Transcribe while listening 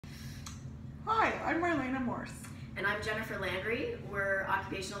Hi, I'm Marlene and Morse. And I'm Jennifer Landry. We're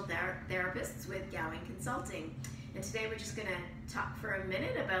occupational therapists with Gowan Consulting. And today we're just going to talk for a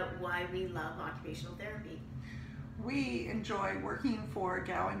minute about why we love occupational therapy. We enjoy working for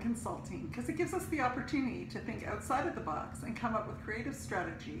Gowan Consulting because it gives us the opportunity to think outside of the box and come up with creative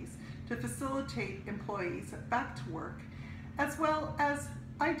strategies to facilitate employees back to work, as well as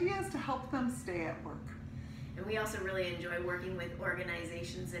ideas to help them stay at work. And we also really enjoy working with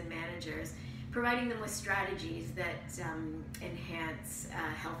organizations and managers, providing them with strategies that enhance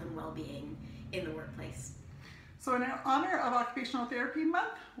health and well-being in the workplace. So in honor of Occupational Therapy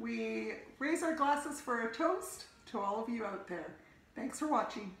Month, we raise our glasses for a toast to all of you out there. Thanks for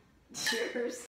watching. Cheers.